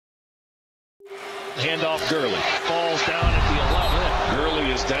Handoff Gurley. Falls down at the 11.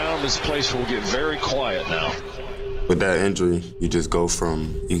 Gurley is down. This place will get very quiet now. With that injury, you just go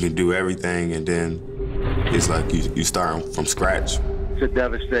from, you can do everything, and then it's like you start from scratch. It's a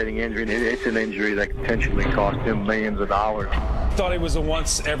devastating injury, and it's an injury that could potentially cost him millions of dollars. Thought he was a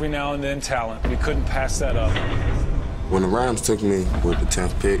once every now and then talent. We couldn't pass that up. When the Rams took me with the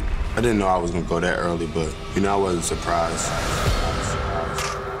 10th pick, I didn't know I was going to go that early, but, I wasn't surprised.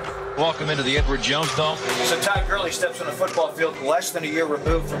 Welcome into the Edward Jones Dome. So Todd Gurley steps on a football field less than a year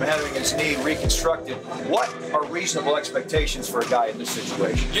removed from having his knee reconstructed. What are reasonable expectations for a guy in this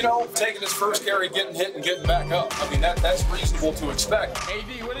situation? Taking his first carry, getting hit, and getting back up. I mean, that's reasonable to expect.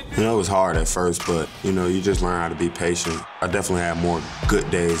 It was hard at first, but, you just learn how to be patient. I definitely had more good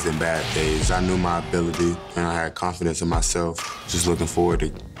days than bad days. I knew my ability, and I had confidence in myself. Just looking forward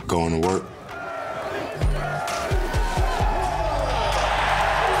to going to work.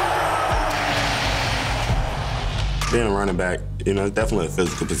 Being a running back, it's definitely a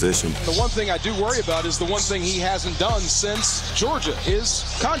physical position. The one thing I do worry about is the one thing he hasn't done since Georgia, is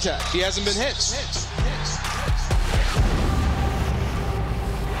contact. He hasn't been hit.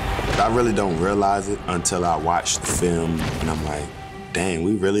 I really don't realize it until I watch the film, and I'm like, dang,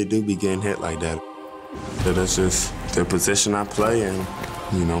 we really do be getting hit like that. But that's just the position I play in.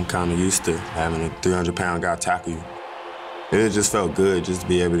 I'm kind of used to having a 300-pound guy tackle you. It just felt good just to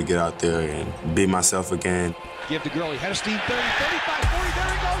be able to get out there and be myself again. Give to Gurley, head of steam, 30, 35, 40, there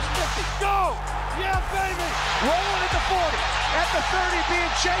he goes, 50, go! Yeah, baby! Rolling at the 40, at the 30,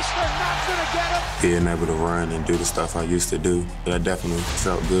 being chased, they're not gonna get him. Being able to run and do the stuff I used to do, that definitely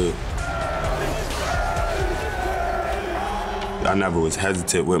felt good. I never was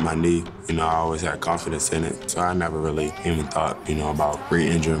hesitant with my knee. I always had confidence in it, so I never really even thought, about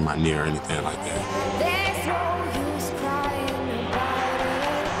re-injuring my knee or anything like that.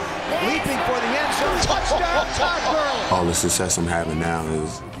 Leaping for the end zone, touchdown, Todd Gurley. All the success I'm having now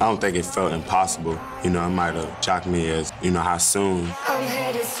is, I don't think it felt impossible. It might have shocked me as, how soon. I'm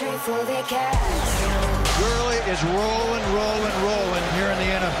headed straight for the castle. Gurley is rolling here in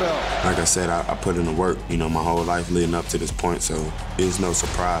the NFL. Like I said, I put in the work, my whole life leading up to this point, so it's no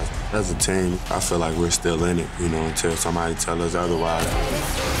surprise. As a team, I feel like we're still in it, until somebody tells us otherwise.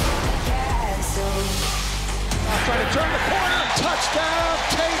 Trying to turn the corner, touchdown,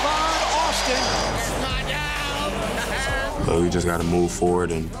 Tavon Austin. So we just got to move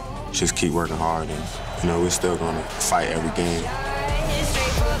forward and just keep working hard, and we're still going to fight every game.